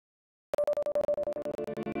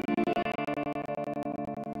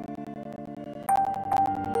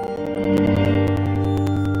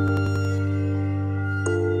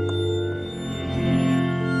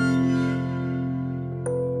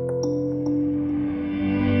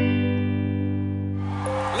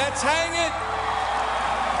let's hang it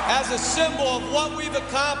as a symbol of what we've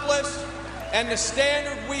accomplished and the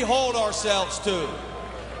standard we hold ourselves to.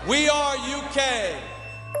 We are UK.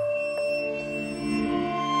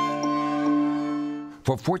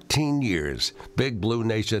 For 14 years, Big Blue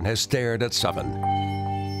Nation has stared at 7.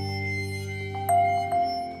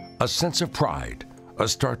 A sense of pride, a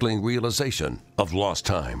startling realization of lost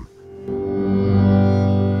time.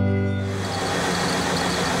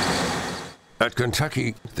 At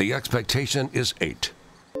Kentucky, the expectation is 8.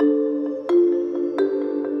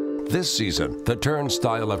 This season, the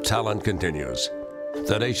turnstile of talent continues.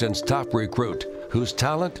 The nation's top recruit, whose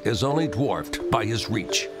talent is only dwarfed by his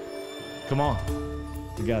reach. Come on.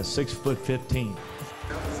 The guy's 6'15".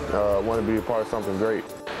 I want to be a part of something great.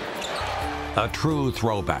 A true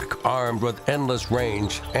throwback, armed with endless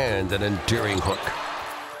range and an endearing hook.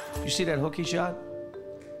 You see that hook he shot?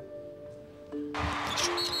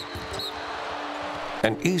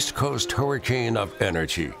 An East Coast hurricane of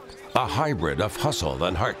energy, a hybrid of hustle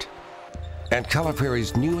and heart. And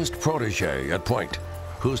Calipari's newest protege at point,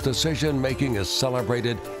 whose decision-making is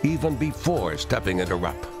celebrated even before stepping into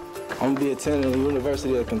rep. I'm going to be attending the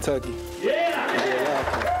University of Kentucky.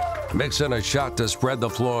 Yeah! Mix in a shot to spread the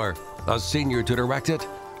floor, a senior to direct it,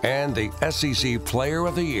 and the SEC Player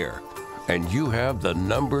of the Year. And you have the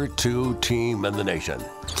 #2 team in the nation.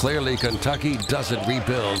 Clearly, Kentucky doesn't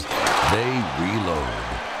rebuild, they reload.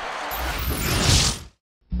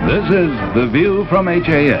 This is The View from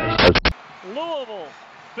HAS. Louisville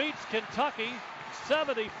beats Kentucky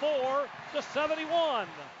 74-71.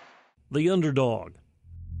 The underdog.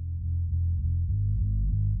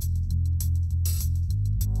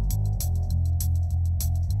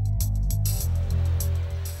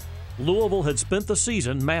 Louisville had spent the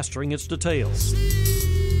season mastering its details.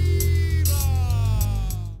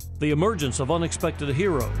 The emergence of unexpected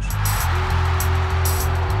heroes.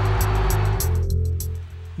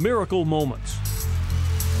 Miracle moments.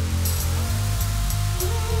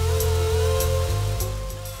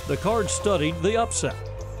 The Cards studied the upset,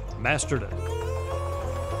 mastered it.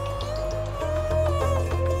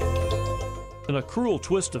 In a cruel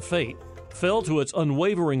twist of fate, fell to its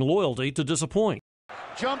unwavering loyalty to disappoint.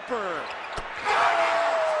 Jumper.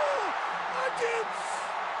 Against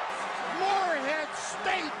Morehead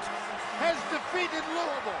State has defeated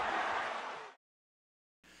Louisville.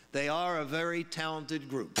 They are a very talented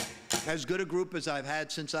group. As good a group as I've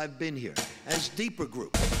had since I've been here. As deep a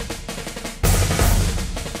group.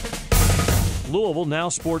 Louisville now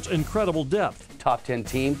sports incredible depth. Top 10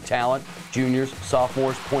 team, talent, juniors,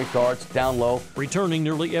 sophomores, point guards, down low. Returning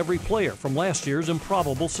nearly every player from last year's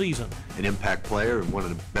improbable season. An impact player and one of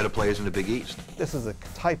the better players in the Big East. This is a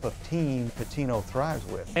type of team Pitino thrives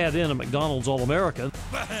with. Add in a McDonald's All-American.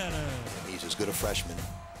 He's as good a freshman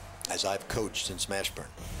as I've coached since Mashburn.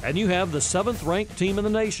 And you have the 7th-ranked team in the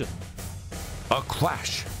nation. A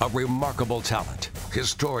clash of remarkable talent,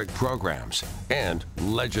 historic programs, and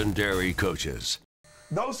legendary coaches.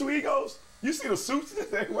 Those two egos, you see the suits that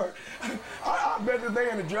they wear? I bet that they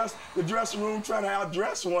in the dressing room trying to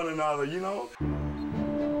outdress one another, you know?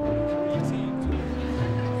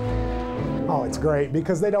 Oh, it's great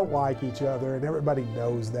because they don't like each other and everybody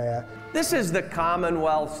knows that. This is the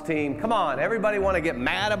Commonwealth's team. Come on, everybody want to get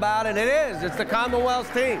mad about it? It is. It's the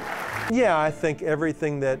Commonwealth's team. Yeah, I think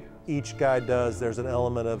everything that each guy does, there's an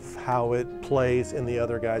element of how it plays in the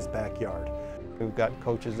other guy's backyard. We've got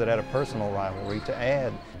coaches that had a personal rivalry to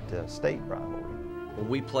add to state rivalry. When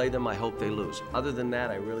we play them, I hope they lose. Other than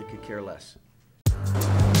that, I really could care less.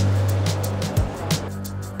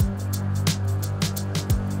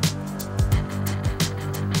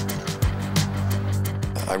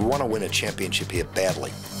 I want to win a championship here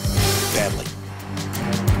badly. Badly.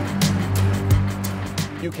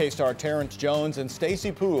 UK star Terrence Jones and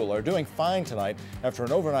Stacey Poole are doing fine tonight after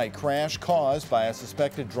an overnight crash caused by a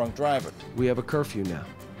suspected drunk driver. We have a curfew now.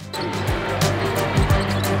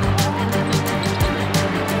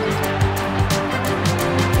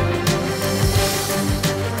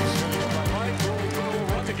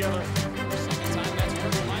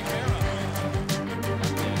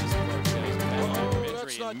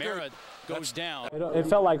 Goes down. It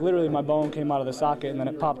felt like literally my bone came out of the socket and then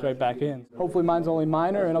it popped right back in. Hopefully mine's only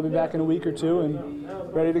minor and I'll be back in a week or two and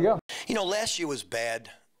ready to go. You know, last year was bad.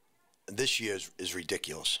 This year is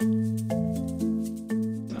ridiculous.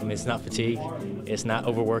 It's not fatigue. It's not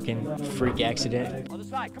overworking. Freak accident. Other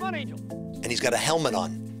side. Come on, Angel. And he's got a helmet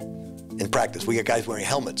on in practice. We got guys wearing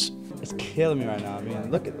helmets. It's killing me right now, man.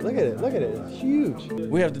 Look at it. It's huge.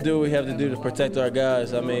 We have to do what we have to do to protect our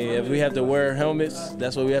guys. I mean, if we have to wear helmets,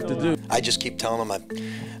 that's what we have to do. I just keep telling them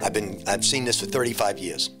I've seen this for 35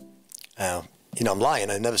 years. You know, I'm lying.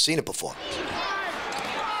 I've never seen it before.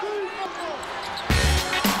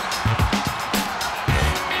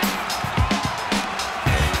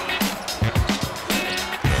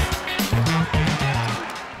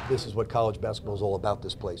 This is what college basketball is all about,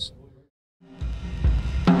 this place.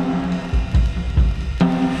 Boy,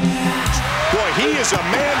 he is a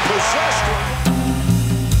man possessed.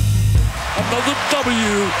 Another W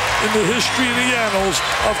in the history of the annals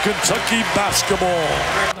of Kentucky basketball.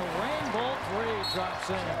 The rainbow three drops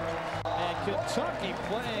in. And Kentucky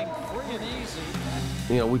playing free and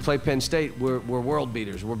easy. You know, we play Penn State. We're world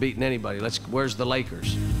beaters. We're beating anybody. Where's the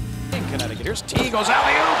Lakers? In Connecticut, here's T goes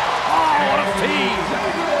alley-oop. Oh, what a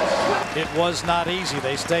feed! It was not easy.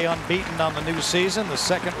 They stay unbeaten on the new season. The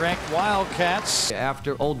second-ranked Wildcats.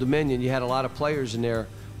 After Old Dominion, you had a lot of players in there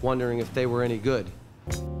wondering if they were any good.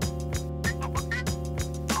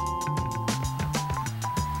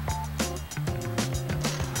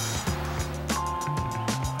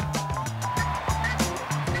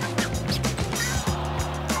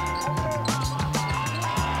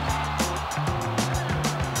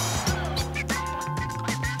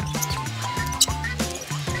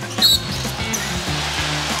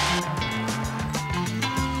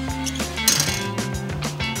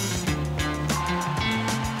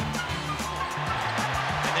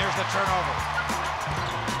 The turnover.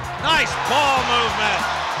 Nice ball movement.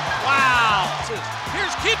 Wow.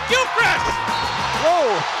 Here's Keith Gilchrist.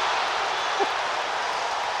 Whoa.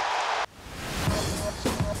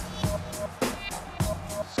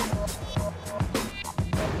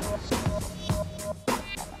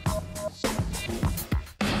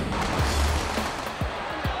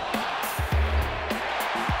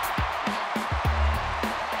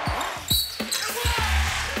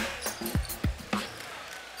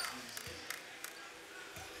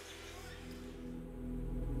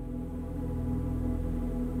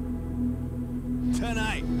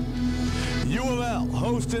 Tonight, U of L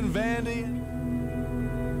hosting Vandy.